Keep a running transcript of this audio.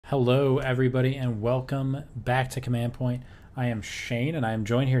Hello, everybody, and welcome back to Command Point. I am Shane, and I am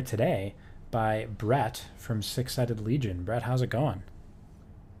joined here today by Brett from Six Sided Legion. Brett, how's it going?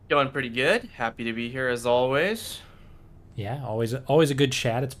 Going pretty good. Happy to be here as always. Yeah, always a good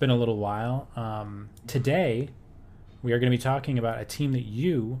chat. It's been a little while. Today, we are going to be talking about a team that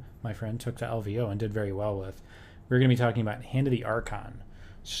you, my friend, took to LVO and did very well with. We're going to be talking about Hand of the Archon.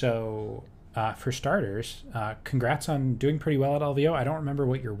 So, for starters, congrats on doing pretty well at LVO. I don't remember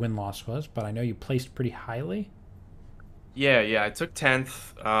what your win loss was, but I know you placed pretty highly. Yeah. I took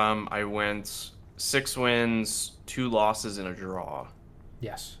 10th. I went 6 wins, 2 losses, and a draw.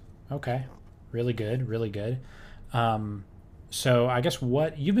 Yes. Okay. Really good. Really good. Um, so I guess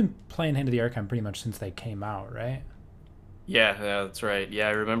what you've been playing Hand of the Archon pretty much since they came out, right? Yeah, that's right. Yeah,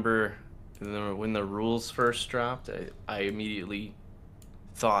 I remember when the rules first dropped, I immediately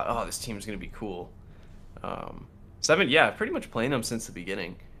thought, oh, this team's going to be cool. So I've been, yeah, pretty much playing them since the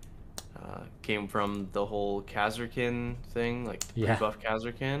beginning. Came from the whole Kazarkin thing, like the Yeah. pre-buff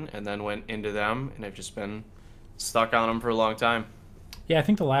Kazarkin, and then went into them, and I've just been stuck on them for a long time. Yeah. I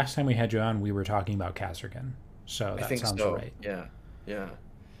think the last time we had you on, we were talking about Kasrkin. So I that think sounds so. right. Yeah.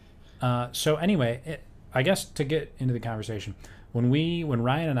 So anyway, I guess to get into the conversation, when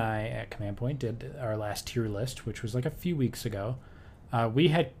Ryan and I at Command Point did our last tier list, which was like a few weeks ago, we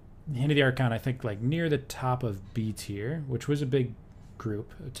had Hand of the Archon, I think, like near the top of B tier, which was a big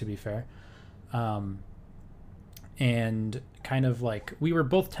group, to be fair. Um, and kind of like we were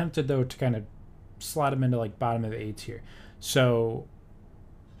both tempted though to kind of slot him into like bottom of A tier. So,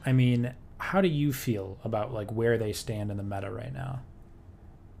 I mean, how do you feel about like where they stand in the meta right now?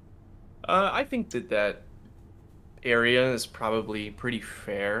 I think that area is probably pretty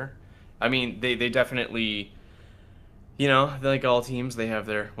fair. I mean, they definitely, like all teams, they have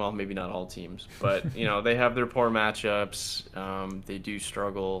their, well, maybe not all teams, but, they have their poor matchups. They do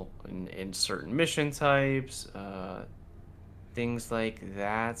struggle in certain mission types, things like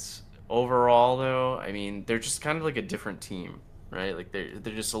that. Overall, though, I mean, they're just kind of like a different team, right? Like they're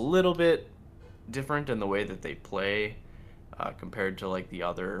just a little bit different in the way that they play compared to like the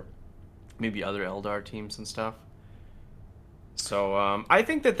other maybe other Eldar teams and stuff. So I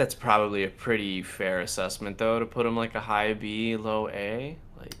think that that's probably a pretty fair assessment, though, to put them like a high B, low A.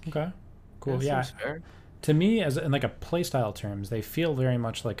 Like Okay, cool. that Yeah, seems fair. to me, as in like a playstyle terms, they feel very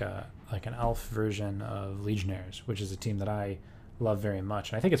much like an elf version of Legionnaires, which is a team that I love very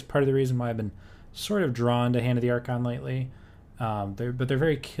much. And I think it's part of the reason why I've been sort of drawn to Hand of the Archon lately. They're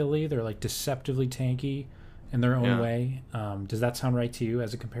very killy. They're like deceptively tanky in their own Yeah, way. Does that sound right to you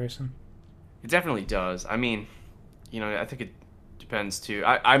as a comparison? it definitely does. I mean, I think it depends too.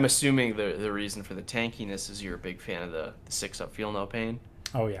 I'm assuming the reason for the tankiness is you're a big fan of the 6-up feel no pain.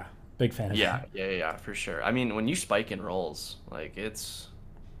 Oh yeah, big fan of Yeah, that. yeah, for sure. I mean, when you spike in rolls, like it's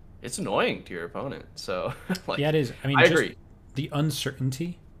annoying to your opponent. So, Yeah, like, it is. I mean, I just agree. the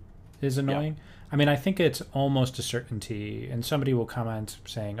uncertainty is Yeah. annoying. I mean, I think it's almost a certainty, and somebody will comment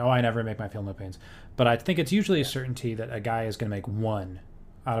saying, "Oh, I never make my feel no pains," but I think it's usually a certainty that a guy is going to make one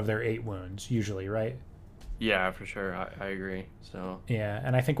out of their 8 wounds, usually, right? Yeah, for sure. I agree. So, Yeah,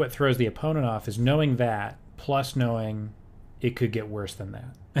 and I think what throws the opponent off is knowing that, plus knowing it could get worse than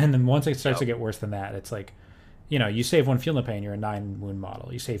that. And then once it starts to yep. get worse than that, it's like, you save one feel no pain, you're a 9 wound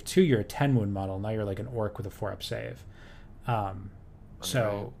model. You save two, you're a 10 wound model. Now you're like an orc with a 4-up save. Um,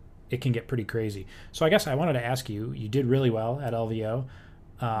 Right. so it can get pretty crazy. So I guess I wanted to ask you. You did really well at LVO.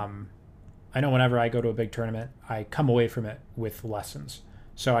 Um, I know whenever I go to a big tournament, I come away from it with lessons.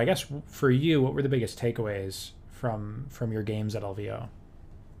 So I guess for you, what were the biggest takeaways from your games at LVO?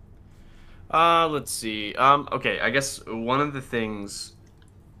 Let's see. Okay, I guess one of the things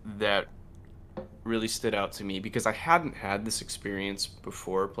that really stood out to me because I hadn't had this experience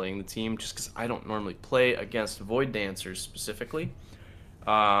before playing the team, just because I don't normally play against Void Dancers specifically.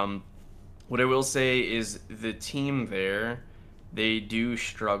 Um, what I will say is the team there, they do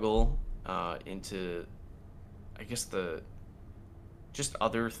struggle into, I guess the just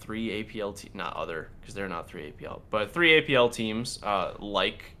other three APL not other because they're not three APL, but three APL teams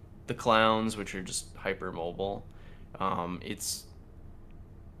like the Clowns, which are just hyper mobile. It's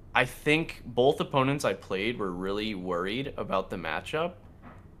I think both opponents I played were really worried about the matchup,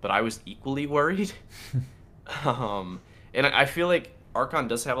 but I was equally worried. Um, and I feel like Archon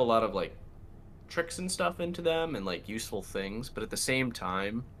does have a lot of like tricks and stuff into them and like useful things, but at the same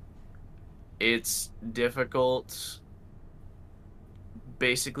time, it's difficult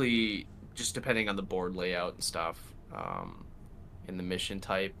basically just depending on the board layout and stuff. In the mission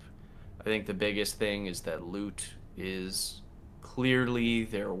type, I think the biggest thing is that loot is clearly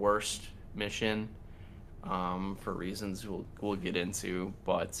their worst mission. for reasons we'll get into.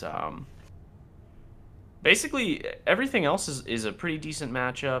 But basically, everything else is a pretty decent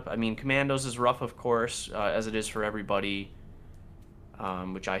matchup. I mean, Commandos is rough, of course, as it is for everybody,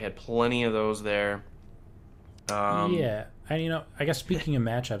 which I had plenty of those there. Yeah, and I guess speaking of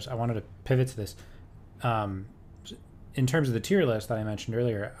matchups, I wanted to pivot to this. Um, in terms of the tier list that I mentioned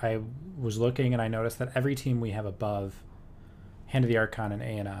earlier, I was looking and I noticed that every team we have above Hand of the Archon and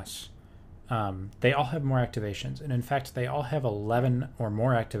ANS, they all have more activations, and in fact, they all have 11 or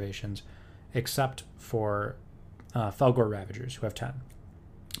more activations, except for Felgor Ravagers, who have 10.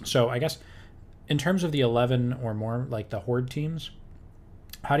 So I guess in terms of the 11 or more, like the Horde teams,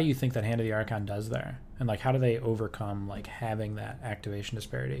 how do you think that Hand of the Archon does there? And like, how do they overcome like having that activation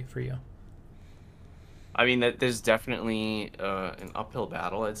disparity for you? I mean, that there's definitely an uphill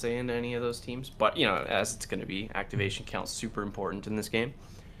battle, I'd say, in any of those teams. But as it's going to be, activation counts super important in this game.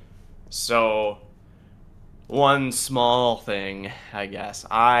 So one small thing, I guess,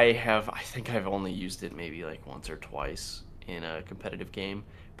 I think I've only used it maybe like once or twice in a competitive game.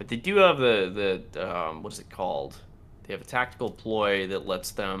 But they do have the what is it called? They have a tactical ploy that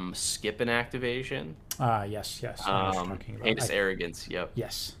lets them skip an activation. Yes, I know what you're talking about. Heinous Arrogance, yep.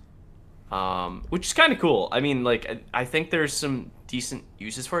 Yes. Which is kind of cool. I mean, like, I think there's some decent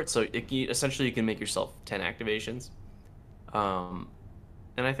uses for it. So essentially you can make yourself 10 activations. And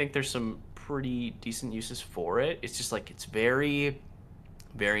I think there's some pretty decent uses for it. It's just like, it's very,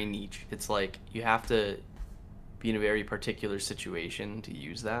 very niche. It's like you have to be in a very particular situation to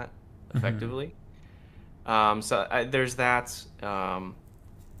use that effectively. There's that.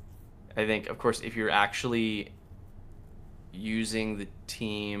 I think, of course, if you're actually using the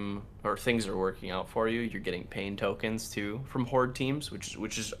team or things are working out for you, you're getting pain tokens too from Horde teams,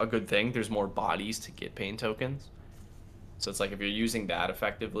 which is a good thing. There's more bodies to get pain tokens. So it's like if you're using that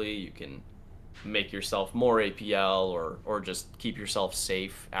effectively, you can make yourself more APL or just keep yourself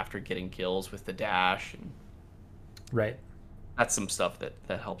safe after getting kills with the dash. And right. That's some stuff that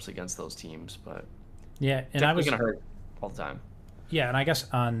helps against those teams, but yeah, and I was gonna hurt all the time. Yeah, and I guess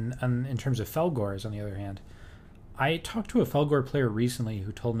on in terms of Felgors, on the other hand, I talked to a Felgor player recently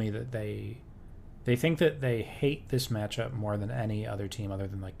who told me that they think that they hate this matchup more than any other team other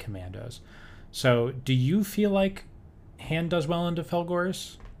than like Commandos. So do you feel like Hand does well into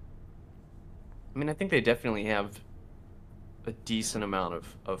Felgors? I mean, I think they definitely have a decent amount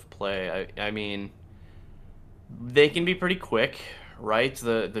of play. I mean, they can be pretty quick, right?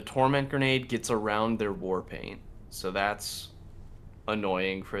 The Torment Grenade gets around their War Paint, so that's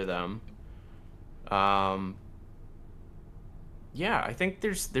annoying for them. Yeah, I think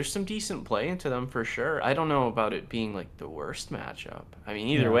there's some decent play into them for sure. I don't know about it being like the worst matchup. I mean,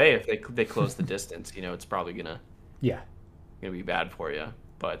 either way, if they close the distance, it's probably gonna be bad for you.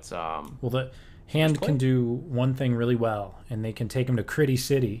 But well, the Hand can do one thing really well, and they can take him to Critty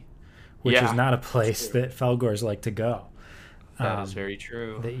City, which is not a place that Felgors like to go. That is very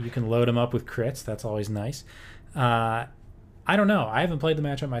true. That you can load them up with crits. That's always nice. I don't know. I haven't played the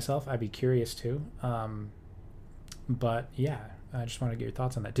matchup myself. I'd be curious to. But yeah, I just want to get your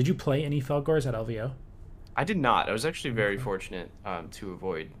thoughts on that. Did you play any Felgors at LVO? I did not. I was actually very fortunate to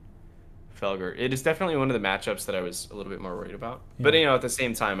avoid Felgor. It is definitely one of the matchups that I was a little bit more worried about. Yeah. But at the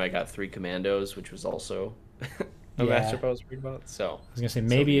same time, I got 3 Commandos, which was also a matchup I was worried about. So I was gonna say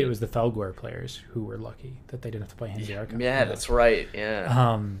maybe it was the Felgor players who were lucky that they didn't have to play Hand of the Archon. Yeah, that's right.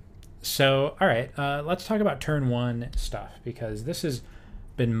 Yeah. So all right, let's talk about turn 1 stuff, because this has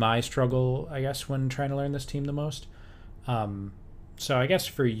been my struggle, I guess, when trying to learn this team the most. So I guess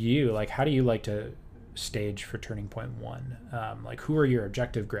for you, like, how do you like to stage for turning point 1? Like, who are your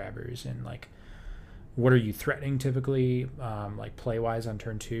objective grabbers, and like, what are you threatening typically, like play wise on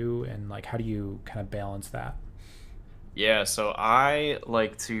turn 2, and like, how do you kind of balance that? Yeah, so I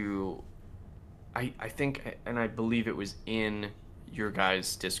like to, I think, and I believe it was in your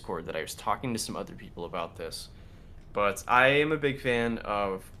guys' Discord that I was talking to some other people about this, but I am a big fan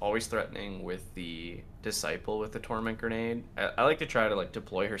of always threatening with the Disciple with the Torment Grenade. I like to try to like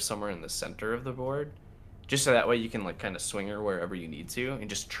deploy her somewhere in the center of the board, just so that way you can like kind of swing her wherever you need to, and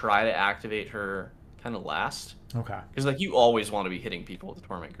just try to activate her kind of last. Okay. Because like you always want to be hitting people with the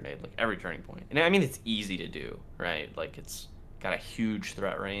Torment Grenade, like every turning point. And I mean, it's easy to do, right? Like it's got a huge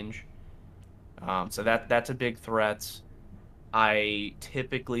threat range. So that's a big threat. I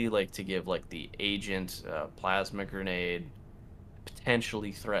typically like to give like the Agent Plasma Grenade,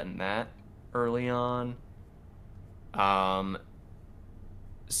 potentially threaten that early on.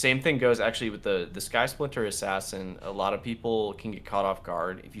 Same thing goes actually with the Sky Splinter Assassin. A lot of people can get caught off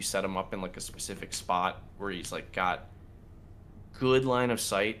guard if you set him up in like a specific spot where he's like got good line of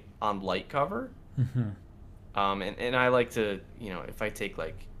sight on light cover. And I like to, if I take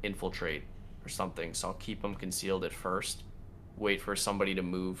like infiltrate or something, so I'll keep them concealed at first, wait for somebody to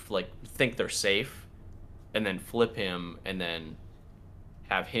move, like think they're safe, and then flip him, and then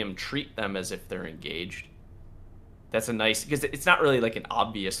have him treat them as if they're engaged. That's a nice, because it's not really like an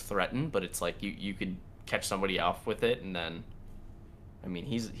obvious threaten, but it's like you could catch somebody off with it, and then, I mean,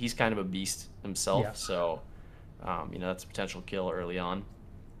 he's kind of a beast Yeah. himself, so that's a potential kill early on.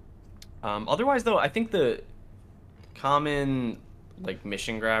 Otherwise, though, I think the common like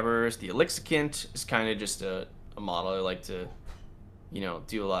mission grabbers, the Elixicant is kind of just a model I like to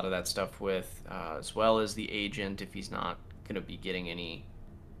do a lot of that stuff with, as well as the agent if he's not going to be getting any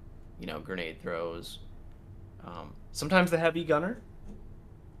grenade throws. Sometimes the heavy gunner,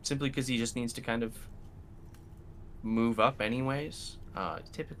 simply because he just needs to kind of move up anyways.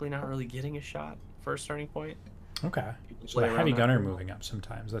 Typically not really getting a shot for a starting point. Okay. People So play the around heavy that gunner for a while. moving up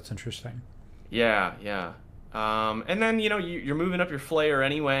sometimes. That's interesting. Yeah, yeah. And then you're moving up your Flayer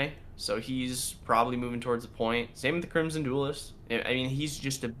anyway, so he's probably moving towards the point. Same with the Crimson Duelist. I mean, he's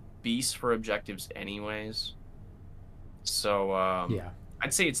just a beast for objectives anyways. So Yeah.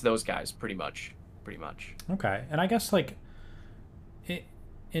 I'd say it's those guys pretty much, pretty much. Okay. And I guess like I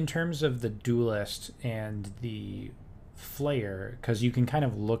in terms of the duelist and the flayer, because you can kind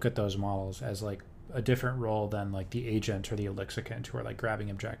of look at those models as like a different role than like the agent or the elixicant who are like grabbing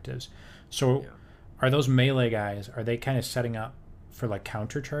objectives. So Yeah. are those melee guys, are they kind of setting up for like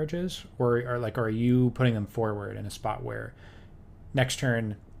counter charges, or are you putting them forward in a spot where next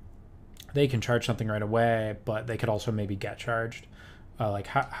turn they can charge something right away, but they could also maybe get charged? Like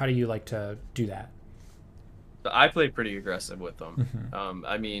how do you like to do that? So I play pretty aggressive with them. Hmm.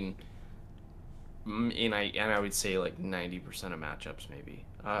 I mean, and I would say like 90% of matchups maybe.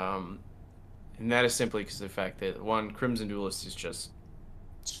 And that is simply because of the fact that one, Crimson Duelist is just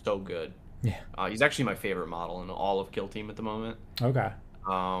so good. Yeah. He's actually my favorite model in all of Kill Team at the moment. Okay.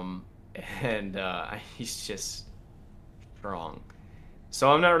 Um, and he's just strong.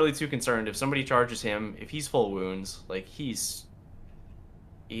 So I'm not really too concerned if somebody charges him. If he's full wounds, like he's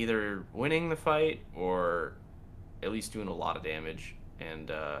either winning the fight or at least doing a lot of damage.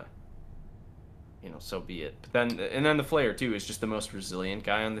 And so be it. But then the Flayer too is just the most resilient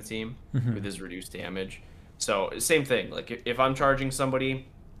guy on the team with Hmm. his reduced damage. So same thing. Like if I'm charging somebody,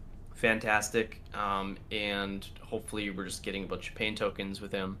 fantastic. And hopefully we're just getting a bunch of pain tokens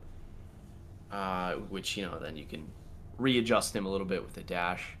with him, which then you can readjust him a little bit with a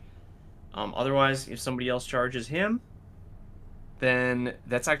dash. Otherwise, if somebody else charges him, then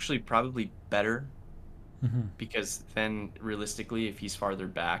that's actually probably better Hmm. because then realistically, if he's farther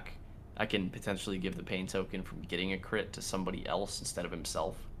back, I can potentially give the pain token from getting a crit to somebody else instead of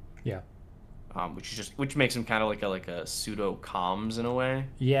himself. Yeah. Which makes him kind of like a pseudo comms in a way.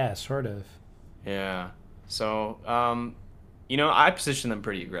 Yeah, sort of. Yeah. So I position them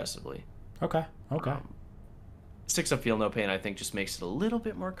pretty aggressively. Okay. Okay. Um, 6-up feel no pain, I think, just makes it a little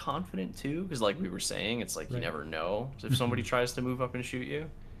bit more confident too, because like we were saying, it's like you Right. never know if somebody Hmm. tries to move up and shoot you.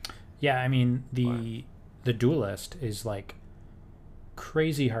 Yeah, I mean But the duelist is like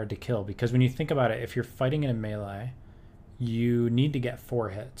crazy hard to kill because when you think about it, if you're fighting in a melee, you need to get 4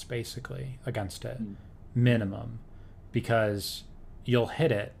 hits basically against it, minimum, because you'll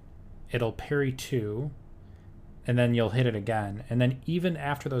hit it, it'll parry 2, and then you'll hit it again, and then even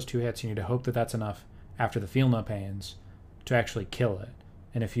after those 2 hits, you need to hope that that's enough after the feel no pains to actually kill it.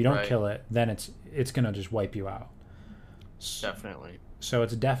 And if you don't right, kill it, then it's gonna just wipe you out. definitely. So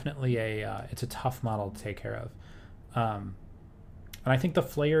it's definitely it's a tough model to take care of. Um, and I think the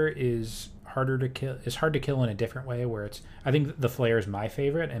Flayer is harder to kill. Is hard to kill in a different way. Where it's I think the Flayer is my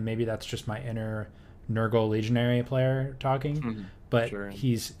favorite, and maybe that's just my inner Nurgle Legionary player talking. But Sure.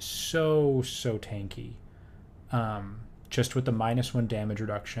 he's so tanky. Just with the -1 damage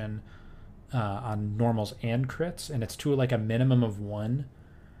reduction on normals and crits, and it's to like a minimum of 1.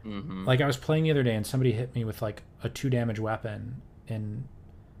 Mm-hmm. Like I was playing the other day, and somebody hit me with like a 2 damage weapon, and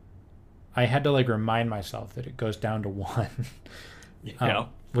I had to like remind myself that it goes down to 1. Yeah.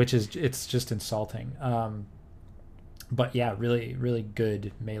 Which is it's just insulting. But yeah, really really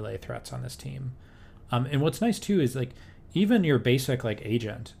good melee threats on this team. And what's nice too is like even your basic like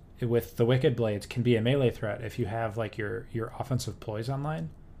agent with the Wicked Blades can be a melee threat if you have like your offensive ploys online.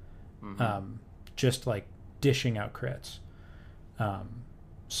 Mm-hmm. Um, just like dishing out crits. Um,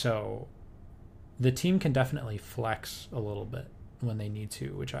 so the team can definitely flex a little bit when they need to,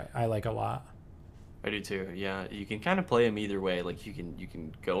 which I like a lot. I do too. Yeah, you can kind of play them either way. Like you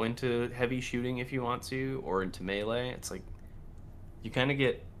can go into heavy shooting if you want to, or into melee. It's like you kind of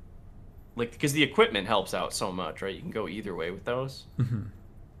get like because the equipment helps out so much, right? You can go either way with those, Hmm.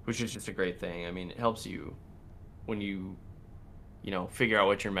 which is just a great thing. I mean, it helps you when figure out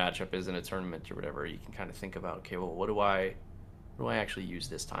what your matchup is in a tournament or whatever, you can kind of think about, okay, well, what do I actually use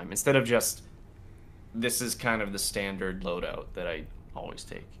this time? Instead of just, this is kind of the standard loadout that I always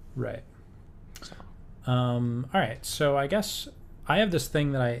take. Right. So, All right. So I guess I have this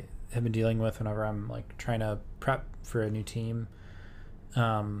thing that I have been dealing with whenever I'm like trying to prep for a new team.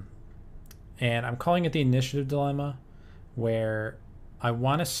 And I'm calling it the initiative dilemma, where I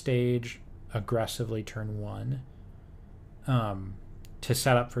want to stage aggressively turn one, to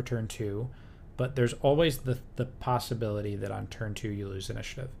set up for turn two, but there's always the possibility that on turn two you lose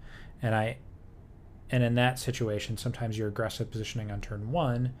initiative, and in that situation sometimes your aggressive positioning on turn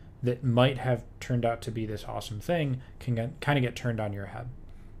one that might have turned out to be this awesome thing can kind of get turned on your head.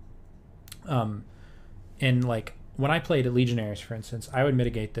 And like when I played at Legionaries, for instance, I would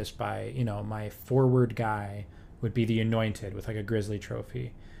mitigate this by, my forward guy would be the Anointed with like a Grizzly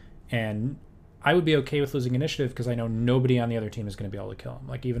trophy. And I would be okay with losing initiative because I know nobody on the other team is going to be able to kill him.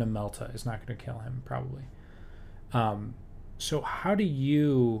 Like even a Melta is not going to kill him, probably. So how do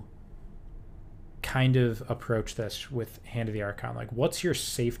you kind of approach this with Hand of the Archon? Like what's your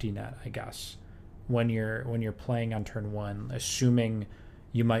safety net, I guess, when you're playing on turn one, assuming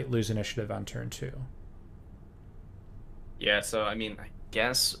you might lose initiative on turn two? yeah, so I mean, I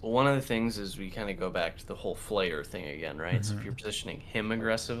guess one of the things is we kind of go back to the whole Flayer thing again, right? So if you're positioning him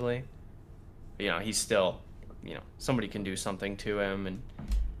aggressively, he's still, somebody can do something to him and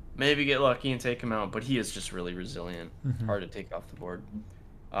maybe get lucky and take him out, but he is just really resilient, hard to take off the board.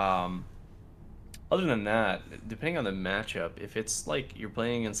 Other than that, depending on the matchup, if it's like you're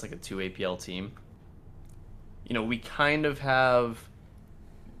playing against like a 2 APL team, we kind of have,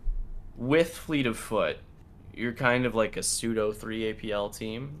 with Fleet of Foot, you're kind of like a pseudo 3 APL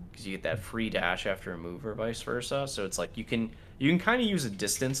team because you get that free dash after a move or vice versa. So it's like you can kind of use a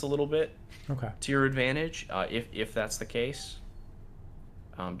distance a little bit to your advantage, if that's the case.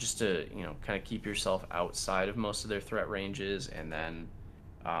 Just to kind of keep yourself outside of most of their threat ranges, and then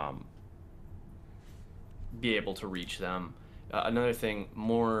be able to reach them. Another thing,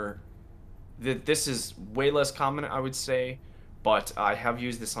 this is way less common, I would say, but I have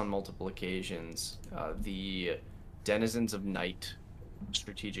used this on multiple occasions. The Denizens of Night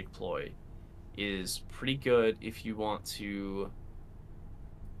strategic ploy is pretty good if you want to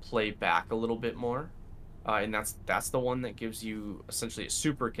play back a little bit more. And that's the one that gives you essentially a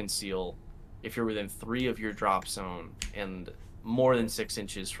super conceal if you're within 3 of your drop zone and more than 6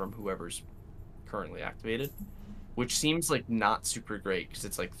 inches from whoever's currently activated, which seems like not super great because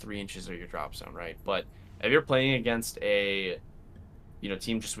it's like 3 inches of your drop zone, right? But if you're playing against a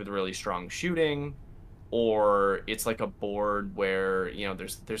team just with really strong shooting, or it's like a board where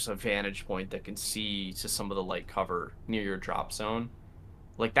there's a vantage point that can see to some of the light cover near your drop zone,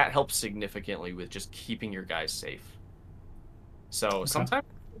 like that helps significantly with just keeping your guys safe. So sometimes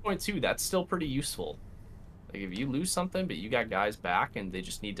 2.2, that's still pretty useful. Like if you lose something but you got guys back and they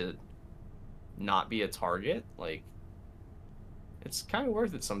just need to not be a target, like it's kind of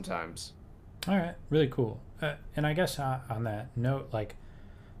worth it sometimes. All right, really cool. And I guess on that note, like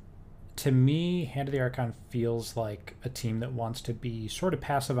to me, Hand of the Archon feels like a team that wants to be sort of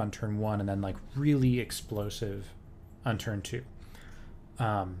passive on turn one and then like really explosive on turn two.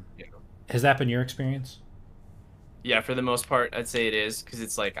 Yeah. Has that been your experience? Yeah, for the most part, I'd say it is, because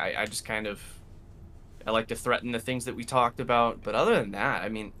it's like I just kind of, I like to threaten the things that we talked about. But other than that, I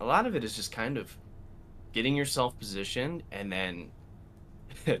mean, a lot of it is just kind of getting yourself positioned, and then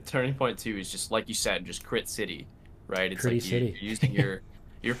turning point 2 is just, like you said, just crit city, right? It's Pretty like city. you're using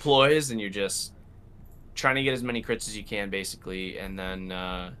your ploys, and you're just trying to get as many crits as you can, basically. And then,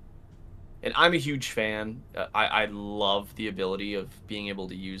 and I'm a huge fan. I love the ability of being able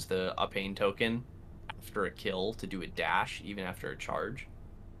to use the Pain token after a kill to do a dash, even after a charge.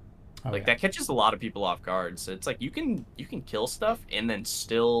 That catches a lot of people off guard. So it's like you can kill stuff and then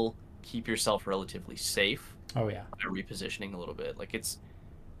still keep yourself relatively safe. Oh yeah. By repositioning a little bit.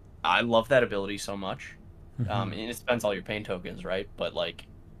 I love that ability so much. And it spends all your pain tokens, right? But like,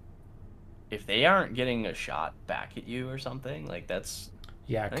 if they aren't getting a shot back at you or something, like that's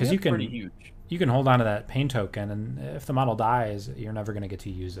because you can pretty huge. You can hold on to that pain token, and if the model dies, you're never going to get to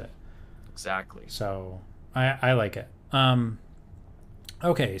use it. Exactly. So I like it.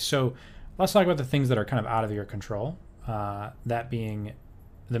 Okay, so let's talk about the things that are kind of out of your control. That being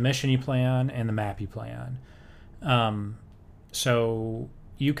the mission you play on and the map you play on. So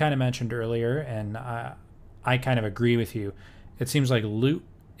you kind of mentioned earlier, and I kind of agree with you. It seems like loot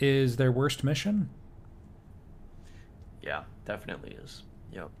is their worst mission. Yeah, definitely is.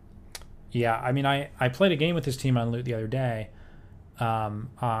 Yep. Yeah, I mean, I played a game with this team on loot the other day.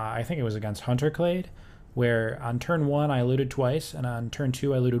 I think it was against Hunter Clade, where on turn 1 I looted twice, and on turn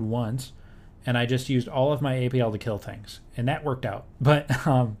 2 I looted once, and I just used all of my APL to kill things, and that worked out. But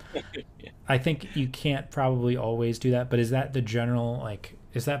I think you can't probably always do that. But is that the general, like,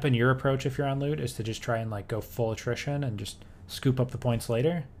 has that been your approach if you're on loot, is to just try and like go full attrition and just scoop up the points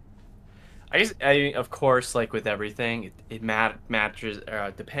later? Of course, like with everything, it matches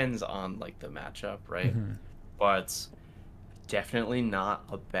depends on like the matchup, right? Mm-hmm. But definitely not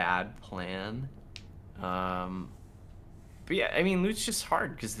a bad plan. Um, but yeah, I mean, loot's just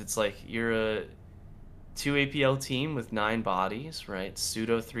hard because it's like you're a 2 APL team with 9 bodies, right?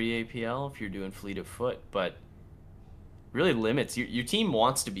 Pseudo 3 APL if you're doing fleet of foot, but really limits your team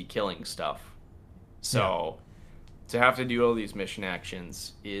wants to be killing stuff. Yeah. So to have to do all these mission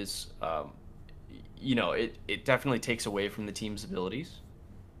actions is, it definitely takes away from the team's abilities.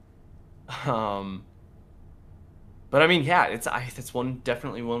 Um, but I mean, yeah, that's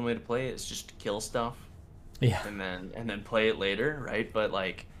definitely one way to play it, is just to kill stuff Yeah. and then play it later, right? But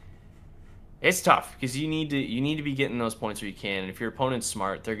like, it's tough because you need to be getting those points where you can, and if your opponent's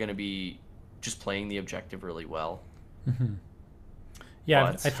smart, they're gonna be just playing the objective really well. Mm-hmm. Yeah,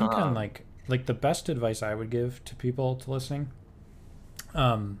 But I think on like the best advice I would give to people to listening,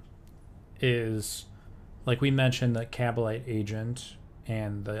 um, is like we mentioned that Cabalite Agent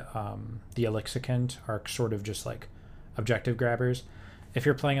and the Elixicant are sort of just like objective grabbers. If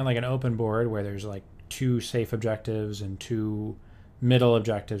you're playing on like an open board where there's like 2 safe objectives and 2 middle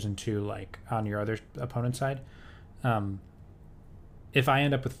objectives and 2 like on your other opponent's side, um, if I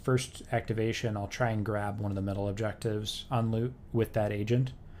end up with first activation, I'll try and grab one of the middle objectives on loot with that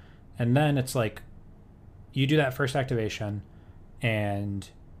agent. And then it's like you do that first activation and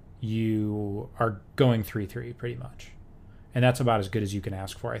you are going 3-3 pretty much. And that's about as good as you can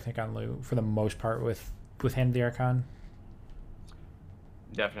ask for, I think, on loot for the most part with Hand of the Archon.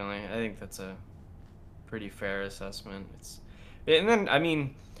 definitely, I think that's a pretty fair assessment. And then I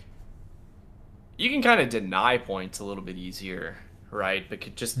mean, you can kind of deny points a little bit easier, right?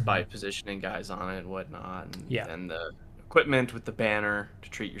 But just Mm-hmm. by positioning guys on it and whatnot, and Yeah. then the equipment with the banner to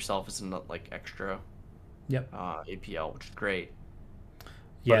treat yourself as an like extra Yep. APL, which is great.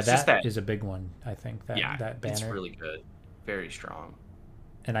 But Yeah, it's just that that, is a big one, I think, yeah, that it's banner. really good, very strong,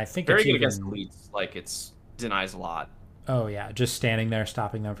 And I think very it's good against even, elites. Like it's denies a lot. oh yeah, just standing there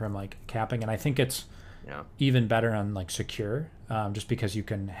stopping them from like capping. And I think it's Yeah, even better on like secure, just because you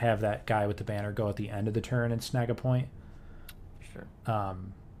can have that guy with the banner go at the end of the turn and snag a point. for sure.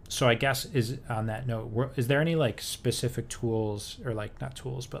 So I guess, is on that note, is there any like specific tools, or like not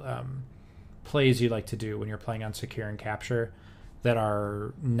tools, but plays you like to do when you're playing on secure and capture that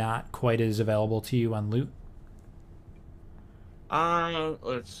are not quite as available to you on loot?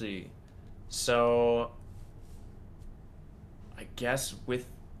 Let's see. So I guess with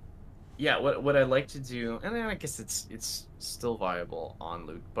yeah, what I like to do, and then I guess it's still viable on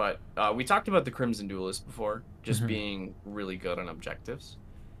loot, but we talked about the Crimson Duelist before, just Mm-hmm. being really good on objectives.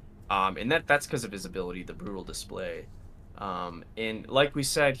 And that's because of his ability, the brutal display. And like we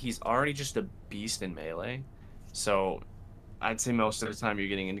said, he's already just a beast in melee. So I'd say most of the time you're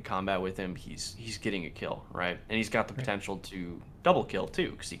getting into combat with him, he's getting a kill, right? And he's got the Right. potential to double kill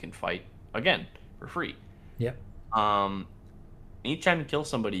too, because he can fight again for free. Yep. Um, each time you kill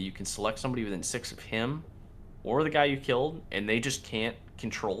somebody, you can select somebody within 6 of him or the guy you killed, and they just can't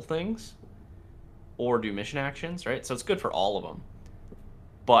control things or do mission actions, right? So it's good for all of them.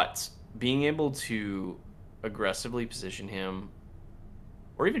 But being able to aggressively position him,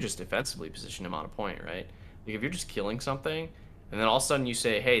 or even just defensively position him on a point, right? Like if you're just killing something, and then all of a sudden you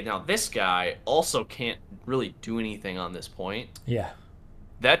say, hey, now this guy also can't really do anything on this point, Yeah.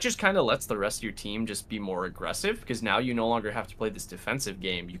 that just kind of lets the rest of your team just be more aggressive because now you no longer have to play this defensive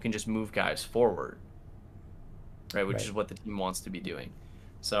game. You can just move guys forward, right? Which Right. is what the team wants to be doing.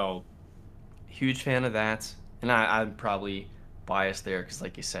 So, huge fan of that. And I'm probably biased there because,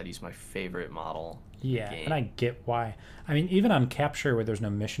 like you said, he's my favorite model in the Yeah, and game. I get why. I mean, even on capture where there's no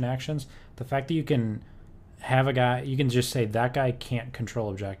mission actions, the fact that you can have a guy, you can just say that guy can't control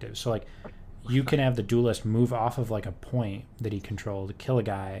objectives. So like, you can have the duelist move off of like a point that he controlled, kill a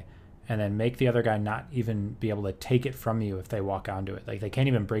guy, and then make the other guy not even be able to take it from you if they walk onto it. Like they can't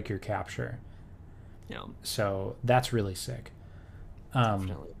even break your capture. Yeah, So that's really sick.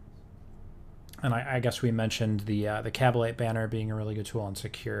 Um, definitely. and I guess we mentioned the Cabalite banner being a really good tool on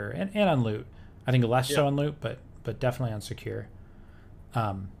secure and on loot. I think less Yeah. so on loot, but definitely on secure.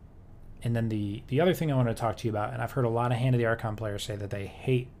 Um, and then the other thing I want to talk to you about, and I've heard a lot of Hand of the Archon players say that they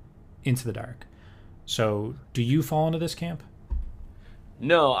hate Into the Dark. So do you fall into this camp?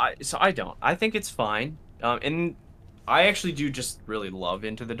 No, I don't. I think it's fine. And I actually do just really love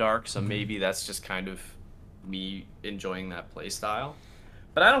Into the Dark, so Mm-hmm. maybe that's just kind of me enjoying that play style.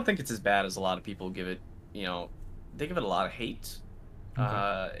 But I don't think it's as bad as a lot of people give it. You know, they give it a lot of hate. Okay.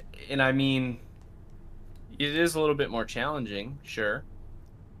 Uh, and I mean, it is a little bit more challenging, sure.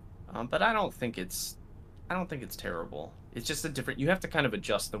 But I don't think it's terrible. It's just a different. You have to kind of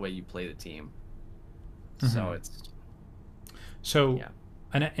adjust the way you play the team. So Hmm. it's So, yeah.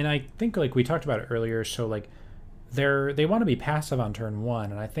 and I think like we talked about it earlier. So like they want to be passive on turn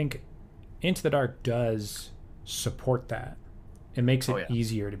one, and I think Into the Dark does support that. It makes Oh it yeah.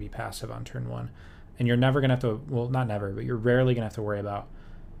 easier to be passive on turn one, and you're never gonna have to. Well, not never, but you're rarely gonna have to worry about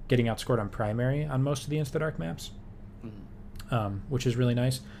getting outscored on primary on most of the Into the Dark maps, Mhm. which is really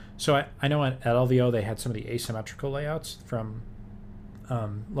nice. So I know at LVO they had some of the asymmetrical layouts from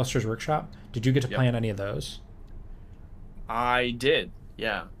Luster's Workshop. Did you get to Yep. play on any of those? I did.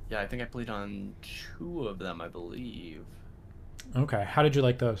 Yeah. Yeah. I think I played on two of them, I believe. Okay, how did you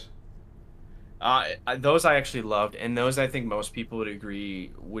like those? Those I actually loved, and those I think most people would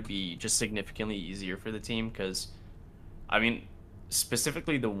agree would be just significantly easier for the team because, I mean,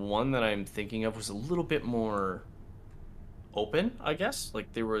 specifically the one that I'm thinking of was a little bit more open, I guess.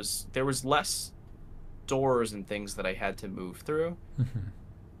 Like there was less doors and things that I had to move through.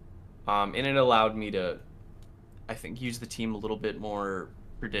 And it allowed me to, I think, use the team a little bit more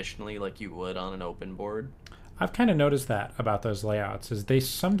traditionally, like you would on an open board. I've kind of noticed that about those layouts is they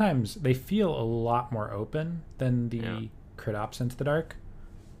sometimes they feel a lot more open than Yeah, the crit ops Into the Dark.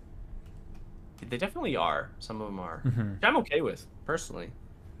 they definitely are. Some of them are, Hmm. which I'm okay with personally,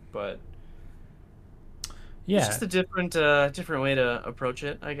 but it's Yeah, just a different way to approach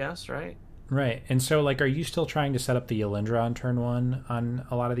it, I guess, right? right. And so, like, are you still trying to set up the Yelindra on turn one on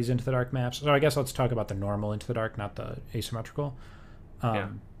a lot of these Into the Dark maps? So I guess let's talk about the normal Into the Dark, not the asymmetrical. Yeah.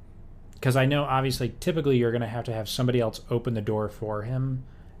 Because I know, obviously, typically you're going to have somebody else open the door for him,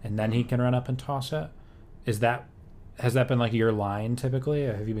 and then he hmm can run up and toss it. Is that has that been like your line typically?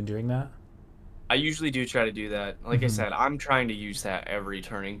 Have you been doing that? I usually do try to do that. Like I Hmm. said, I'm trying to use that every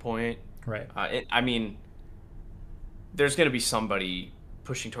turning point. Right. I mean, there's going to be somebody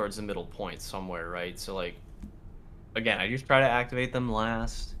pushing towards the middle point somewhere, right? So like again, I just try to activate them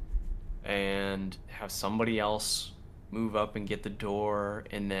last and have somebody else move up and get the door,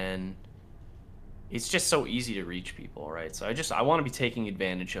 and then it's just so easy to reach people, right? So I want to be taking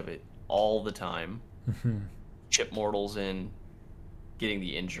advantage of it all the time. Hmm. Chip mortals in, getting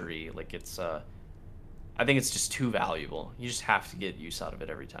the injury, like it's I think it's just too valuable. You just have to get use out of it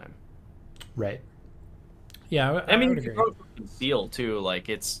every time. Right. Yeah, I I mean, would you can agree. throw it for conceal too. Like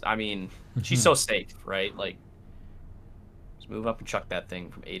it's, I mean, she's Hmm. so safe, right? Like just move up and chuck that thing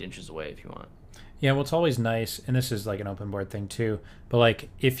from 8 inches away if you want. Yeah, well, it's always nice, and this is like an open board thing too. But like,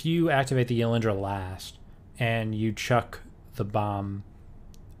 if you activate the Yelindra last, and you chuck the bomb,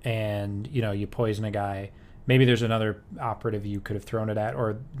 and you poison a guy, maybe there's another operative you could have thrown it at,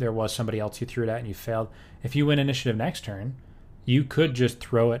 or there was somebody else you threw it at and you failed. If you win initiative next turn, you could just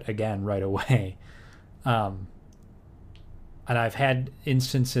throw it again right away. Um, and I've had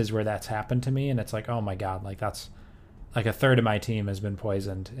instances where that's happened to me, and it's like, oh my god, like that's like a third of my team has been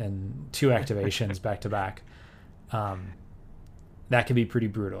poisoned in two activations back to back. Um, that can be pretty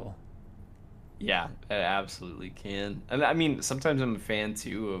brutal. Yeah, it absolutely can. And I mean, sometimes I'm a fan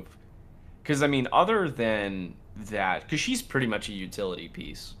too of, because I mean, other than that, because she's pretty much a utility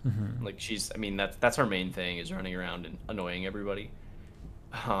piece. Hmm. Like she's, I mean, that's her main thing is running around and annoying everybody.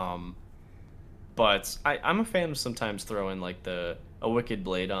 Um, but I'm a fan of sometimes throwing like the a wicked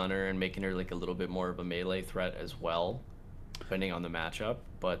blade on her and making her like a little bit more of a melee threat as well, depending on the matchup.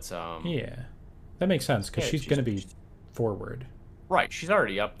 But Yeah, that makes sense because yeah, she's going to be forward. right. She's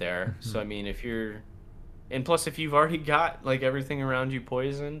already up there. So Hmm. I mean, if you're, and plus if you've already got like everything around you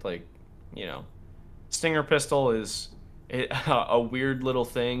poisoned, like you know, Stinger pistol is a weird little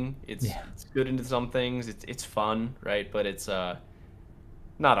thing. Yeah. It's good into some things. It's fun, right? But it's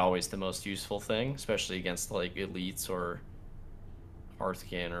not always the most useful thing, especially against like elites or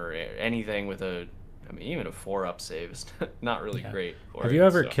Hearthkin or anything with a. I mean, even a 4-up save is not really Yeah. great for Have it. you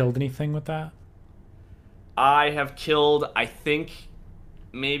ever So killed anything with that? I have killed, I think,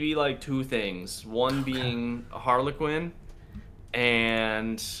 maybe like two things. One Okay. being a Harlequin,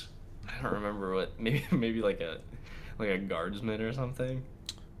 and I don't remember what. Maybe like a guardsman or something.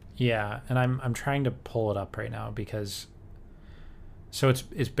 Yeah, and I'm trying to pull it up right now because so it's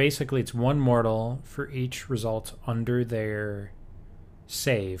basically it's one mortal for each result under their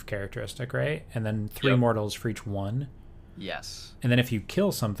save characteristic, right? And then three Yep. mortals for each one. Yes. And then if you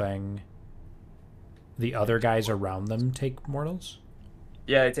kill something, the other guys around them take mortals.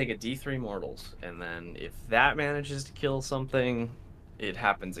 Yeah, I take a D3 mortals, and then if that manages to kill something, it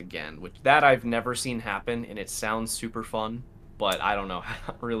happens again, which that I've never seen happen, and it sounds super fun, but I don't know.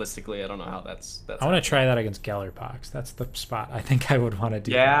 Realistically, I don't know how that's I want to happening. try that against Gellerpox. That's the spot I think I would want to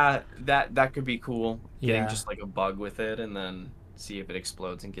do that. Yeah, that could be cool. Getting Yeah. just like a bug with it, and then see if it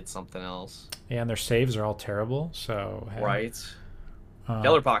explodes and get something else. Yeah, and their saves are all terrible. So, hey. Right. Uh,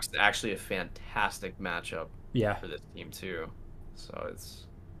 Gellerpox is actually a fantastic matchup yeah, for this team too. So it's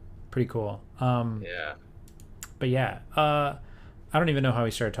pretty cool. yeah. But yeah, I don't even know how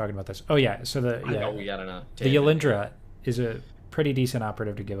we started talking about this. Oh yeah, so I know we got on a the tangent here. Yalindra is a pretty decent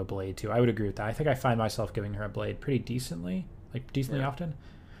operative to give a blade to. I would agree with that. I think I find myself giving her a blade pretty decently, like decently Yeah. often.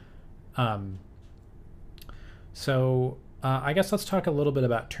 Um, so I guess let's talk a little bit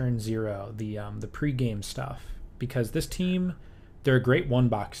about Turn Zero, the pregame stuff, because this team, they're a great one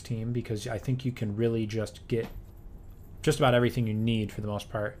box team because I think you can really just get just about everything you need for the most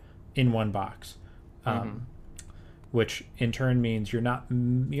part in one box. Mm-hmm. Um, which in turn means you're not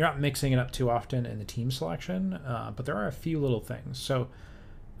mixing it up too often in the team selection, but there are a few little things. So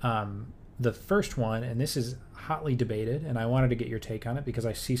the first one, and this is hotly debated, and I wanted to get your take on it because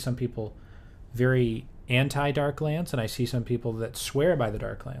I see some people very anti Darklands, and I see some people that swear by the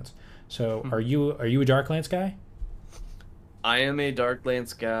Darklands. So are you a Darklands guy? I am a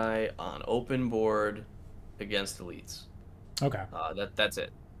Darklands guy on open board against elites. Okay, That's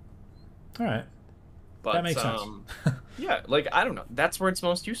it. all right, that But makes sense. yeah, like I don't know. That's where it's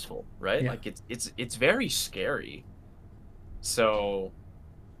most useful, right? Yeah, Like it's very scary. So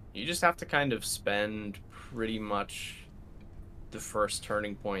you just have to kind of spend pretty much the first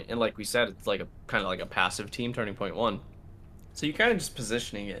turning point, and like we said, it's like a kind of like a passive team turning point one. So you kind of just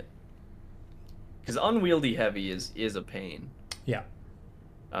positioning it because unwieldy heavy is a pain. yeah.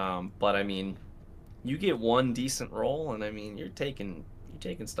 But I mean, you get one decent roll, and I mean, you're taking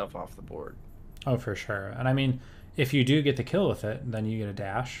stuff off the board. Oh, for sure. And I mean, if you do get the kill with it, then you get a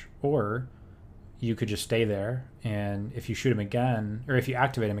dash, or you could just stay there, and if you shoot him again, or if you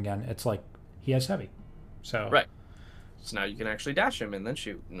activate him again, it's like he has heavy. So, Right. So now you can actually dash him and then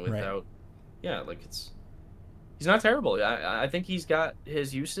shoot, and right. without, yeah, like it's he's not terrible. I think he's got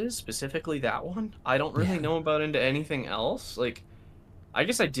his uses, specifically that one. I don't Yeah. really know about into anything else. Like I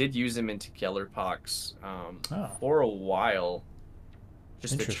guess I did use him into Gellerpox Oh, for a while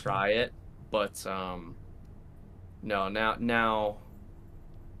just to interesting. try it, but no, now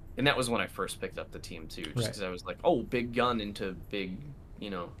and that was when I first picked up the team too, just Right. because I was like, oh, big gun into big, you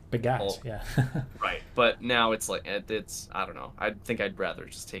know, Big guys. bulk. Yeah. Right. But now it's like it's I don't know. I think I'd rather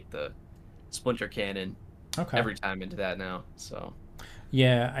just take the splinter cannon Okay. every time into that now. So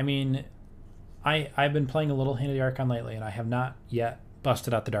Yeah. I mean, I've been playing a little Hand of the Archon lately, and I have not yet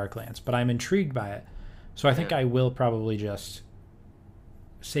busted out the Darklands, but I'm intrigued by it. So I think yeah, I will probably just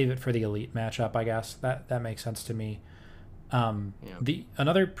save it for the elite matchup. I guess that makes sense to me. yeah. The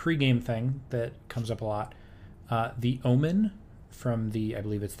another pregame thing that comes up a lot, the Omen from the I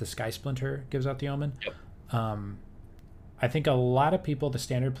believe it's the Sky Splinter gives out the Omen. Yep. Um, I think a lot of people the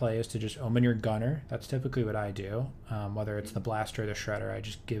standard play is to just Omen your gunner. That's typically what I do. Whether it's the blaster or the shredder, I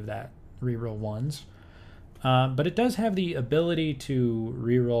just give that reroll ones. But it does have the ability to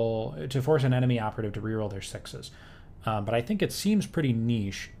reroll to force an enemy operative to reroll their sixes. But I think it seems pretty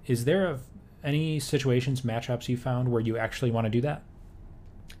niche. Is there any situations, matchups you found where you actually want to do that?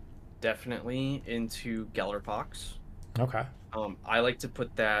 Definitely into Gellerpox. Okay. I like to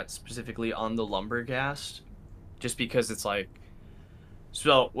put that specifically on the Lumberghast, just because it's like.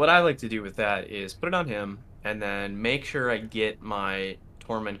 So what I like to do with that is put it on him, and then make sure I get my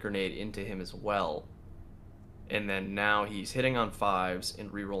Torment Grenade into him as well. And then now he's hitting on fives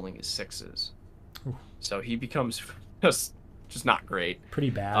and re-rolling his sixes. Ooh, So he becomes just just not great. pretty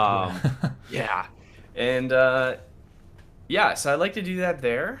bad. Yeah. Um, yeah, and yeah, so I like to do that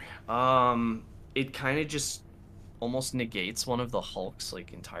there. It kind of just almost negates one of the Hulks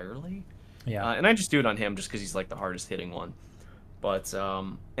like entirely, Yeah. and I just do it on him just because he's like the hardest hitting one. But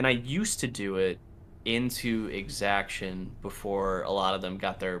and I used to do it into exaction before a lot of them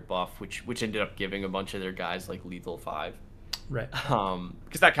got their buff, which ended up giving a bunch of their guys like lethal five. Right.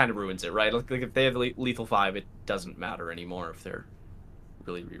 Because that kind of ruins it, right? Like if they have lethal five, it doesn't matter anymore if they're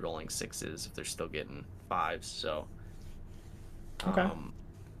really re-rolling sixes if they're still getting fives. So Okay. um,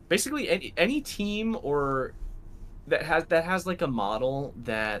 basically, any team or that has like a model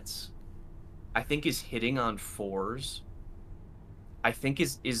that I think is hitting on fours. I think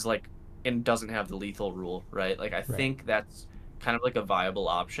is like and doesn't have the lethal rule, right? Like I Right. think that's kind of like a viable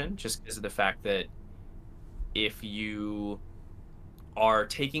option just because of the fact that if you are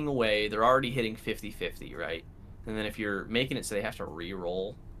taking away, they're already hitting 50-50, right? And then if you're making it so they have to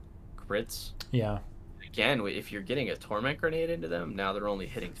re-roll crits, Yeah. again, if you're getting a torment grenade into them, now they're only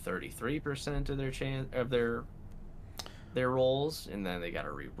hitting 33% of their chance of their rolls, and then they got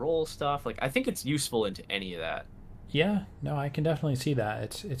to re-roll stuff. Like I think it's useful into any of that. Yeah, no, I can definitely see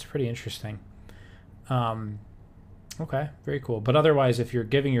that. It's pretty interesting. Um, okay, very cool. But otherwise, if you're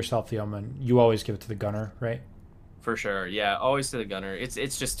giving yourself the omen, you always give it to the gunner, right? For sure, yeah, always to the gunner. It's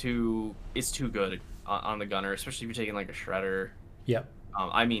just too good on the gunner, especially if you're taking like a shredder. Yep.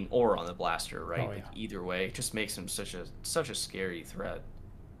 I mean, or on the blaster, right? Oh Like yeah. either way, it just makes him such a scary threat.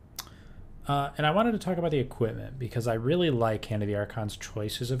 And I wanted to talk about the equipment because I really like Hand of the Archon's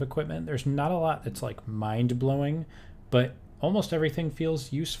choices of equipment. There's not a lot that's like mind blowing, but almost everything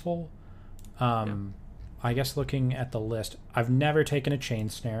feels useful. Yeah. I guess looking at the list, I've never taken a chain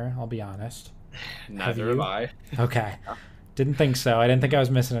snare. I'll be honest. Have Neither have you? I. Okay. Didn't think so. I didn't think I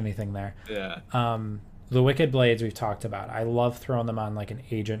was missing anything there. Yeah. The Wicked Blades we've talked about. I love throwing them on like an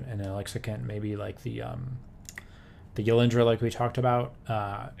agent and an Elixicant, maybe like the Yelindra like we talked about.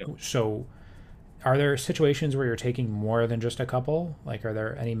 Yep. So are there situations where you're taking more than just a couple? Like are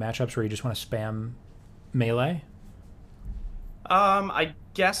there any matchups where you just want to spam melee? I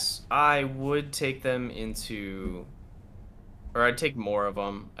guess I would take them into, or I'd take more of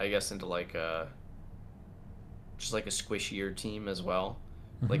them, I guess, into like just like a squishier team as well,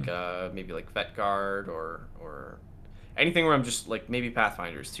 Hmm. like maybe like Vet Guard or anything where I'm just like maybe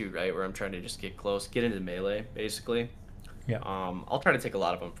Pathfinders too, right? Where I'm trying to just get close, get into melee, basically. Yeah. I'll try to take a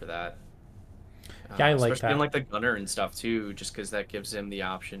lot of them for that, Yeah, I like especially in that. like the gunner and stuff too, just because that gives him the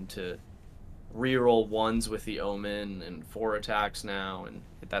option to reroll ones with the omen and 4 attacks now, and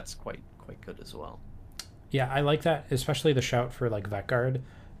that's quite good as well. Yeah, I like that, especially the shout for like Vet Guard,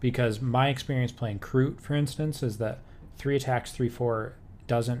 because my experience playing Kroot, for instance, is that 3 attacks, 3/4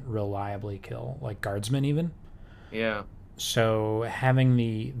 doesn't reliably kill like guardsmen even. Yeah. So having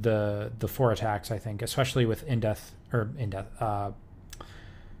the 4 attacks, I think, especially with in death,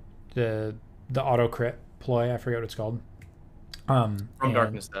 the auto crit ploy, I forget what it's called. From And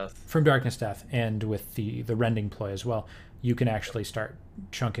Darkness Death. from Darkness Death, and with the rending ploy as well, you can actually start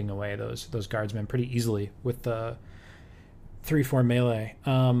chunking away those guardsmen pretty easily with the 3/4 melee.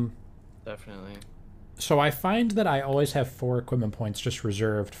 Definitely. So I find that I always have 4 equipment points just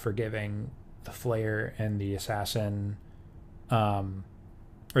reserved for giving the Flayer and the Assassin, um,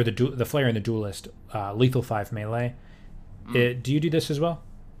 or the Flayer and the Duelist, lethal 5 melee. Mm. Do you do this as well?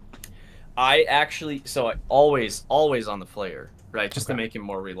 I actually, so I always on the Flayer, right? Just to Okay. make him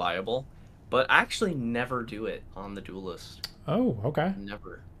more reliable. But I actually never do it on the Duelist. Oh, okay.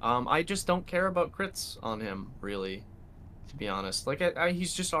 Never. I just don't care about crits on him, really, to be honest. Like,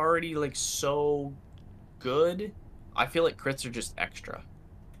 he's just already, like, so good. I feel like crits are just extra.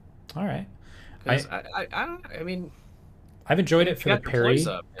 All right. Because I I don't, I mean, I've enjoyed it if for you the got your ploys parry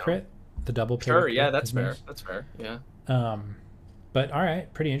up, crit. The double parry Sure, yeah, crit that's is fair. nice. That's fair, yeah. Um, but all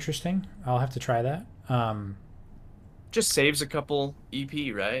right, pretty interesting. I'll have to try that. Just saves a couple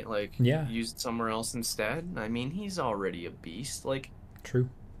EP, right? Like Yeah, use it somewhere else instead. I mean, he's already a beast. Like, true.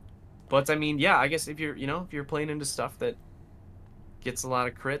 but I mean, yeah, I guess if you're, if you're playing into stuff that gets a lot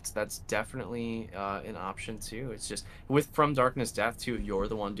of crits, that's definitely an option too. It's just with From Darkness Death too, you're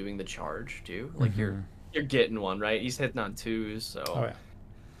the one doing the charge too. Like Hmm. you're getting one, right? He's hitting on twos, Oh so yeah.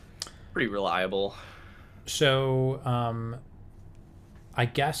 pretty reliable. So I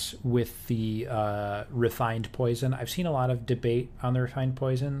guess with the refined poison, I've seen a lot of debate on the refined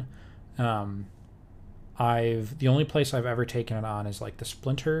poison. Um, I've the only place I've ever taken it on is like the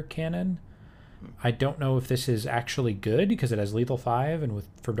splinter cannon. I don't know if this is actually good because it has lethal 5, and with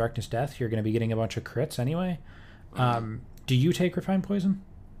From Darkness Death, you're going to be getting a bunch of crits anyway. Mm. Do you take refined poison?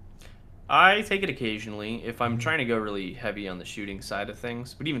 I take it occasionally if I'm Mm-hmm. trying to go really heavy on the shooting side of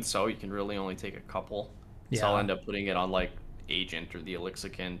things, but even so, you can really only take a couple. So I'll Yeah. end up putting it on like Agent or the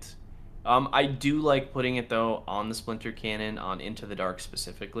Elixicant. I do like putting it though on the Splinter Cannon on Into the Dark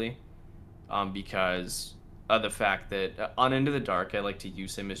specifically, because of the fact that on Into the Dark I like to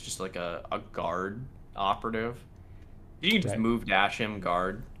use him as just like a guard operative. You can just Right. move dash him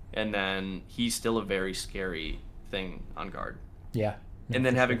guard, and then he's still a very scary thing on guard. Yeah. No, And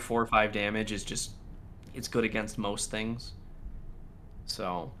then for having sure. 4 or 5 damage is just it's good against most things.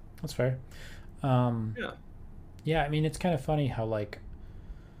 So That's fair. Um, yeah. yeah, I mean, it's kind of funny how like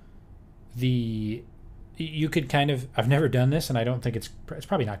the you could kind of I've never done this and I don't think it's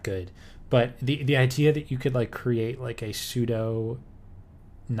probably not good, but the idea that you could like create like a pseudo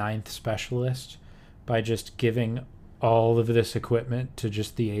ninth specialist by just giving all of this equipment to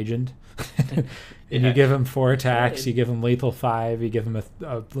just the agent. And you Yeah. give him 4 attacks, Right. you give him lethal 5, you give him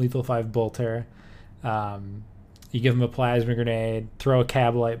a lethal 5 bolter, um, you give him a plasma grenade, throw a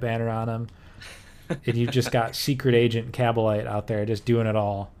Cabalite banner on him. and you've just got secret agent Cabalite out there just doing it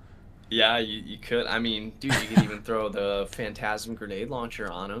all. Yeah, you could. I mean, dude, you could even throw the Phantasm grenade launcher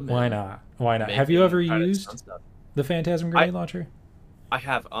on him Why and not? Why not? make Have you him ever try to used stun stuff. the Phantasm I grenade launcher? I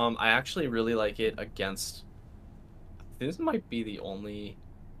have. I actually really like it against. This might be the only.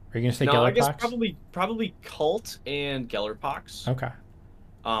 Are you gonna say No, I guess Gellerpox? probably Cult and Gellerpox. Okay.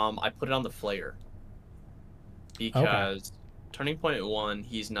 I put it on the Flayer Okay. because turning point at 1,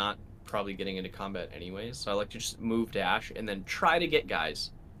 he's not probably getting into combat anyways. So I like to just move dash and then try to get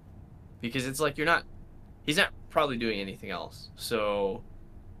guys because it's like he's not probably doing anything else. So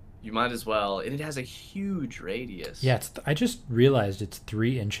you might as well, and it has a huge radius. Yeah, I just realized it's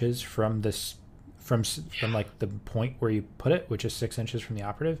 3 inches from this, from Yeah. like the point where you put it, which is 6 inches from the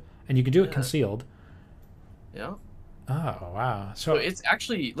operative, and you can do it Yeah. concealed. Yeah. Oh wow! So So it's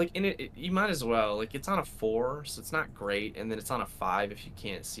actually like in it, you might as well like it's on a 4, so it's not great, and then it's on a 5 if you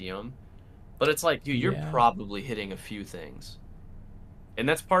can't see them. But it's like, dude, you're yeah, probably hitting a few things, and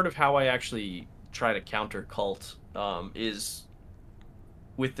that's part of how I actually try to counter cult. Is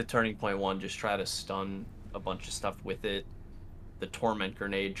with the turning point 1, just try to stun a bunch of stuff with it. The torment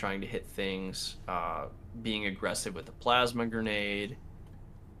grenade, trying to hit things. Being aggressive with the plasma grenade.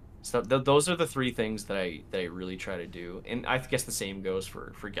 So those are the 3 things that I really try to do, and I guess the same goes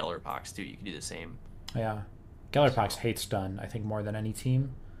for Gellerpox too. You can do the same. yeah. Gellerpox So hates stun, I think, more than any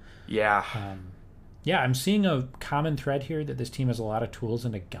team. yeah, Yeah, I'm seeing a common thread here that this team has a lot of tools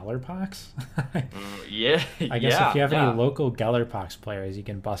into Gellerpox. yeah, I guess if yeah, you have any yeah. local Gellerpox players, you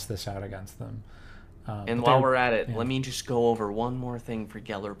can bust this out against them. And But while they're, we're at it, yeah, let me just go over one more thing for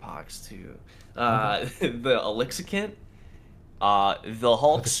Gellerpox too. okay. The Elixicant. The With a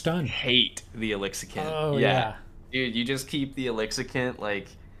Hulks stun. hate the Elixicant. Oh Yeah, yeah. dude, you just keep the Elixicant like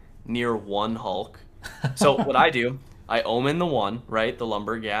near one Hulk. So what I do, I omen the one, right, the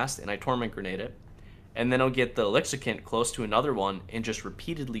Lumberghast, and I torment grenade it, and then I'll get the Elixicant close to another one and just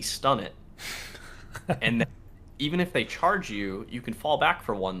repeatedly stun it. And then even if they charge you, you can fall back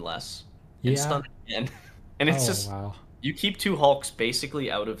for one less and Yeah. stun again. And it's Oh just wow. you keep 2 Hulks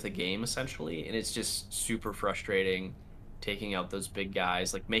basically out of the game essentially, and it's just super frustrating taking out those big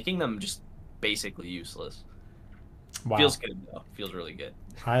guys, like making them just basically useless. Feels Wow. good though. Feels really good.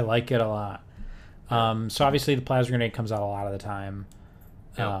 I like it a lot. Yeah. So obviously the plasma grenade comes out a lot of the time.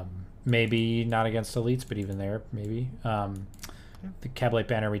 Yep. Maybe not against elites, but even there, maybe. Yeah. The Cabalite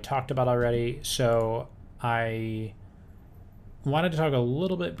banner we talked about already. So I wanted to talk a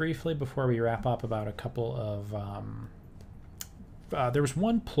little bit briefly before we wrap up about a couple of. There was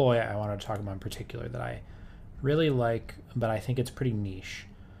one ploy I wanted to talk about in particular that I really like, but I think it's pretty niche,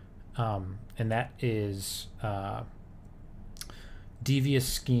 and that is devious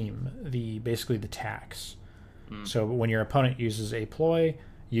scheme. Basically the tax. Mm. So when your opponent uses a ploy,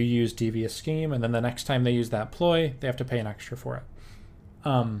 you use devious scheme, and then the next time they use that ploy, they have to pay an extra for it.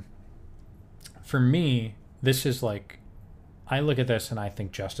 For me, this is like, I look at this and I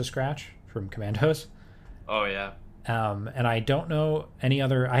think just a scratch from Commandos. Oh yeah. And I don't know any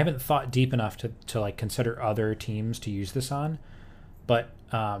other. I haven't thought deep enough to like consider other teams to use this on, but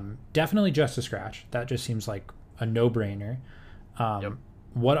definitely just a scratch. That just seems like a no-brainer. Yep.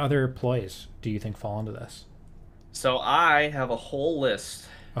 What other ploys do you think fall into this? So I have a whole list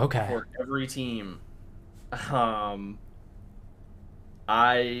Okay. for every team. Um,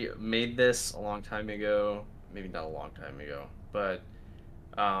 I made this a long time ago, maybe not a long time ago, but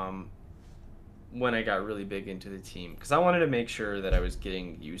um, when I got really big into the team, because I wanted to make sure that I was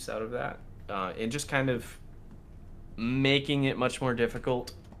getting use out of that, and just kind of making it much more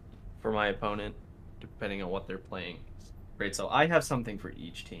difficult for my opponent, depending on what they're playing. Great. So I have something for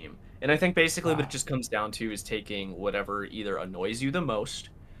each team. And I think basically what it Wow. just comes down to is taking whatever either annoys you the most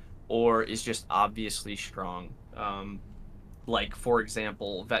or is just obviously strong. Like, for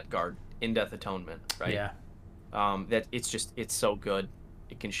example, Vet Guard in Death Atonement, right? Yeah. That it's so good.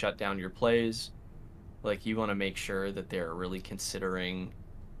 It can shut down your plays. Like, you want to make sure that they're really considering,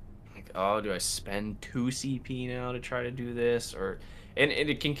 like, oh, do I spend 2 CP now to try to do this? And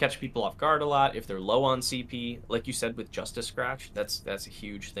it can catch people off guard a lot if they're low on CP. Like you said with Justice Scratch, that's a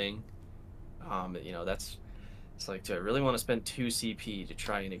huge thing. That's it's like, do I really want to spend 2 CP to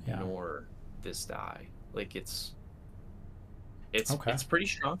try and Yeah. ignore this die? Like Okay. it's pretty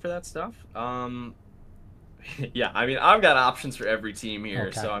strong for that stuff. Yeah, I mean I've got options for every team here,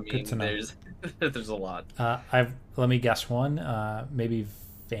 Okay. so I Good to mean know. there's a lot. I've let me guess one. Maybe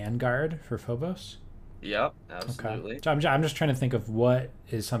Vanguard for Phobos. Yep, Okay. absolutely. So I'm just trying to think of what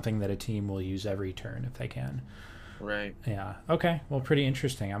is something that a team will use every turn if they can. Right. Yeah. Okay. Well, pretty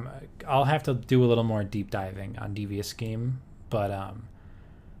interesting. I'll have to do a little more deep diving on Devious Scheme, but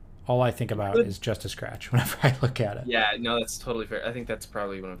all I think about is just a scratch whenever I look at it. Yeah, no, that's totally fair. I think that's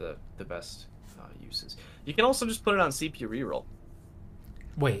probably one of the best uses. You can also just put it on CPU reroll.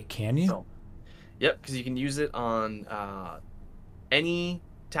 Wait, can you? So, yep, because you can use it on any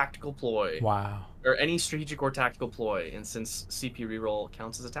tactical ploy Wow. or any strategic or tactical ploy, and since CPU reroll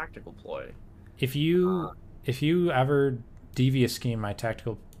counts as a tactical ploy. If Uh, you ever devious scheme my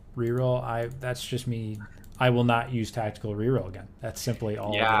tactical reroll, that's just me. I will not use tactical reroll again. That's simply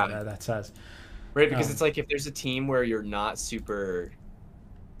all yeah, that says. right, because Um, it's like if there's a team where you're not super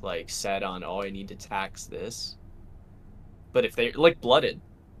like set on, oh, I need to tax this, but if they like blooded,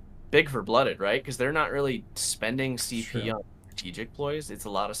 big for blooded, right? Because they're not really spending it's CP true. on strategic ploys. It's a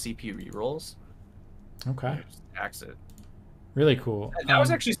lot of CP rerolls. Okay. Yeah, just tax it. Really cool. That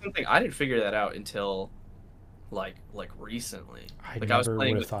was actually something I didn't figure that out until like recently. I Like I was never would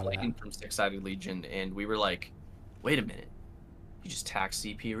playing have with thought of that. Blaine from Six Sided Legion, and we were like, wait a minute, you just tax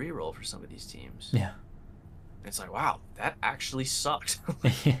CP reroll for some of these teams. Yeah. And it's like, wow, that actually sucked.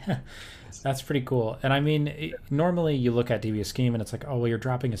 Yeah. That's pretty cool. And I mean, normally you look at devious scheme and it's like, oh well, you're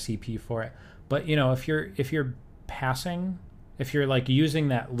dropping a CP for it. But you know, if you're passing, if you're like using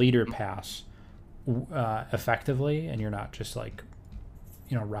that leader pass effectively, and you're not just like,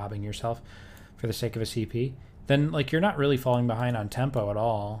 you know, robbing yourself for the sake of a CP, then like you're not really falling behind on tempo at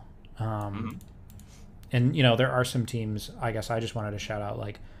all. Mhm. And you know, there are some teams. I guess I just wanted to shout out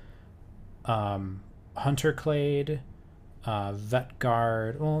like Hunter Clade, Vet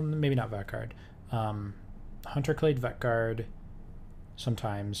Guard. Well, maybe not Vet Guard. Hunter Clade, Vet Guard.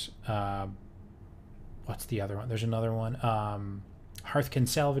 Sometimes. What's the other one? There's another one. Hearthkin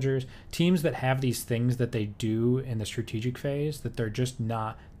Salvagers. Teams that have these things that they do in the strategic phase that they're just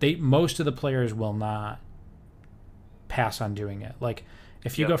not. Most of the players will not pass on doing it. Like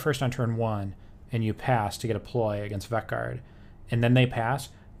if you Yep. go first on turn 1 and you pass to get a ploy against Vet Guard, and then they pass,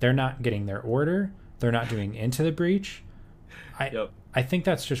 they're not getting their order. They're not doing Into the Breach. Yep. I think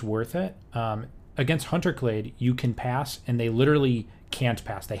that's just worth it. Against Hunter Clade, you can pass, and they literally can't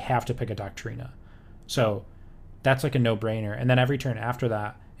pass. They have to pick a Doctrina. So that's like a no-brainer. And then every turn after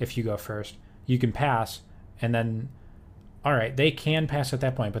that, if you go first, you can pass, and then, all right, they can pass at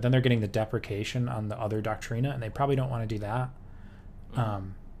that point, but then they're getting the deprecation on the other Doctrina, and they probably don't want to do that.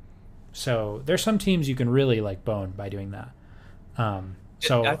 So there's some teams you can really like bone by doing that.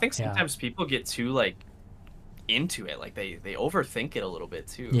 So I think yeah, sometimes people get too like into it, like they overthink it a little bit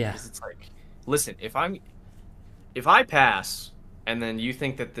too. yeah, Because it's like, listen, if I pass and then you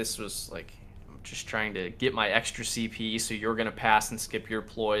think that this was like I'm just trying to get my extra CP, so you're gonna pass and skip your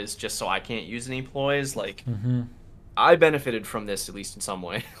ploys just so I can't use any ploys, like mm-hmm. I benefited from this at least in some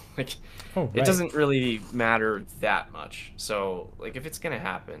way. Like Oh it right. doesn't really matter that much. So like if it's gonna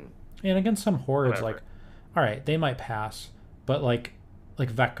happen, And against some hordes, whatever. like, all right, they might pass, but like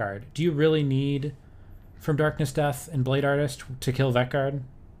Vet Guard, do you really need from Darkness Death and Blade Artist to kill Vet Guard?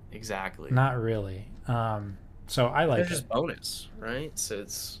 Exactly. Not really. So I They're like it. just bonus, right? So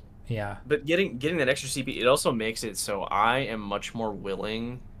it's Yeah, but getting that extra CP, it also makes it so I am much more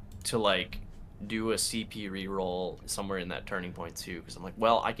willing to like do a CP reroll somewhere in that turning point too, because I'm like,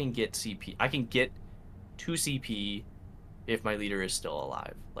 well, I can get CP, I can get 2 CP if my leader is still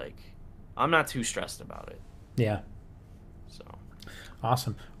alive. Like, I'm not too stressed about it. yeah, So,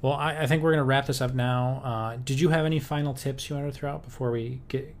 awesome. Well, I think we're gonna wrap this up now. Did you have any final tips you wanted to throw out before we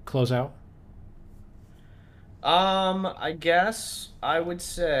close out? I guess I would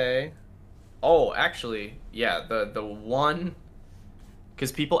say, oh, actually, yeah, the one.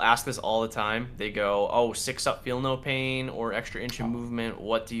 Because people ask this all the time. They go, "Oh, 6-up, feel no pain, or extra inch of movement.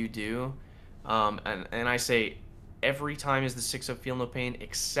 What do you do?" And I say, every time is the 6-up, feel no pain,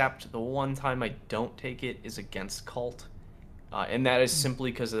 except the one time I don't take it is against cult, and that is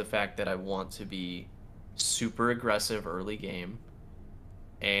simply because of the fact that I want to be super aggressive early game,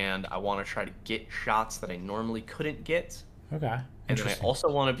 and I want to try to get shots that I normally couldn't get, Okay, and then I interesting. also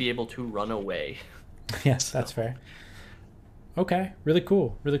want to be able to run away. Yes, So, that's fair. Okay, really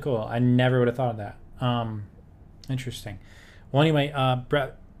cool, really cool. I never would have thought of that. Interesting. Well, anyway,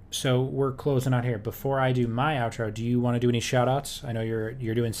 Brett. So we're closing out here. Before I do my outro, do you want to do any shout outs? I know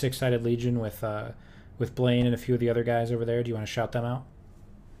you're doing Six Sided Legion with Blaine and a few of the other guys over there. Do you want to shout them out?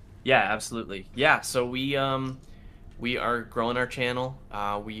 yeah, absolutely. Yeah, so we are growing our channel.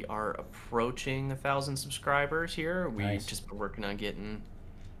 We are approaching 1,000 subscribers here. We've Nice. just been working on getting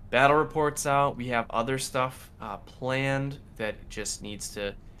battle reports out. We have other stuff planned that just needs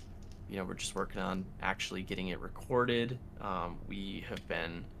to, we're just working on actually getting it recorded. We have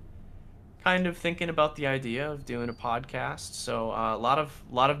been kind of thinking about the idea of doing a podcast. So a lot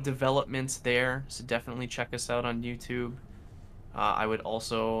of developments there. So definitely check us out on YouTube. I would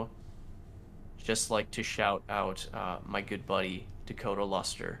also just like to shout out my good buddy Dakota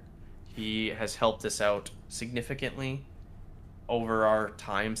Luster. He has helped us out significantly over our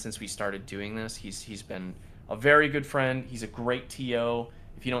time since we started doing this. He's been a very good friend. He's a great TO.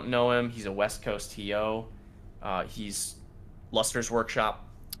 If you don't know him, he's a West Coast TO. He's Luster's Workshop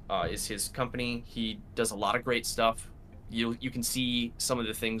is his company. He does a lot of great stuff. You can see some of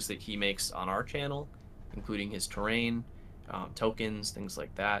the things that he makes on our channel, including his terrain, tokens, things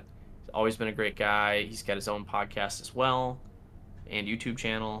like that. He's always been a great guy. He's got his own podcast as well and YouTube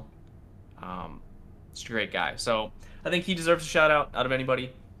channel. Just a great guy. So I think he deserves a shout out of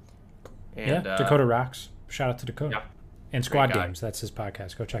anybody. And, yeah, Dakota rocks. Shout out to Dakota. Yeah, and Squad Games. That's his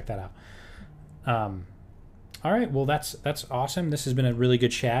podcast. Go check that out. All right. Well, that's awesome. This has been a really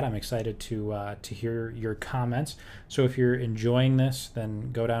good chat. I'm excited to hear your comments. So if you're enjoying this,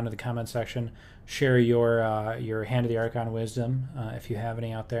 then go down to the comment section, share your Hand of the Archon wisdom if you have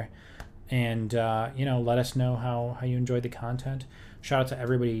any out there, and let us know how you enjoyed the content. Shout out to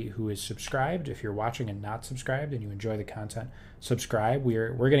everybody who is subscribed. If you're watching and not subscribed and you enjoy the content, subscribe.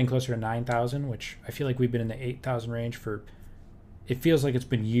 We're getting closer to 9,000, which I feel like we've been in the 8,000 range for. It feels like it's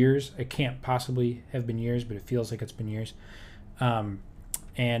been years. It can't possibly have been years, but it feels like it's been years. And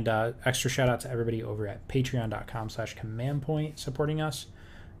extra shout out to everybody over at patreon.com/commandpoint supporting us.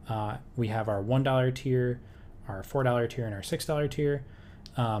 We have our $1 tier, our $4 tier, and our $6 tier.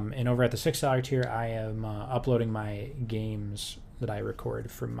 And over at the $6 tier, I am uploading my games that I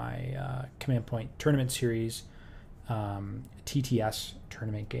record from my Command Point tournament series, TTS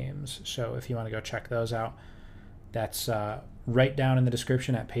tournament games. So if you want to go check those out, that's right down in the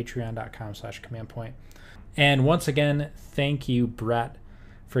description at patreon.com/commandpoint. And once again, thank you, Brett,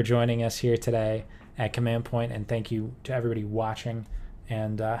 for joining us here today at Command Point, and thank you to everybody watching,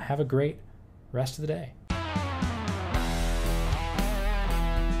 and have a great rest of the day.